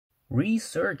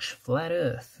Research flat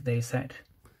Earth, they said.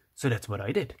 So that's what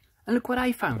I did. And look what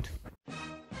I found.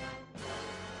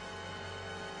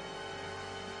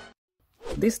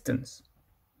 Distance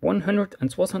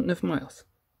 169 miles.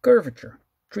 Curvature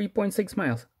 3.6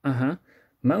 miles.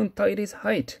 Mount Teide's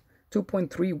height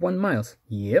 2.31 miles.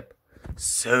 Yep.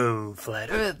 So flat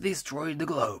Earth destroyed the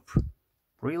globe.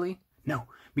 Really? No,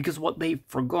 because what they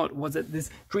forgot was that this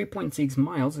 3.6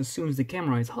 miles assumes the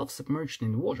camera is half submerged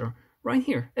in the water, right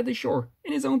here at the shore,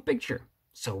 in his own picture.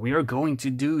 So we are going to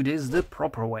do this the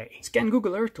proper way. Scan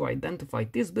Google Earth to identify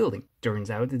this building. Turns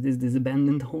out it is this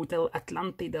abandoned Hotel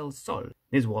Atlante del Sol.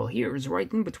 This wall here is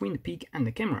right in between the peak and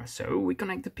the camera, so we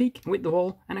connect the peak with the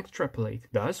wall and extrapolate.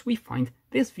 Thus we find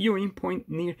this viewing point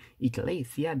near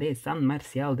Iglesia de San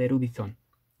Marcial de Rubizon.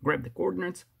 Grab the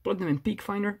coordinates, plug them in Peak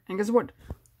Finder, and guess what?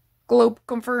 Globe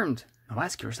confirmed. Now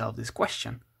ask yourself this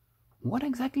question. What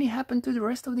exactly happened to the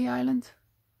rest of the island?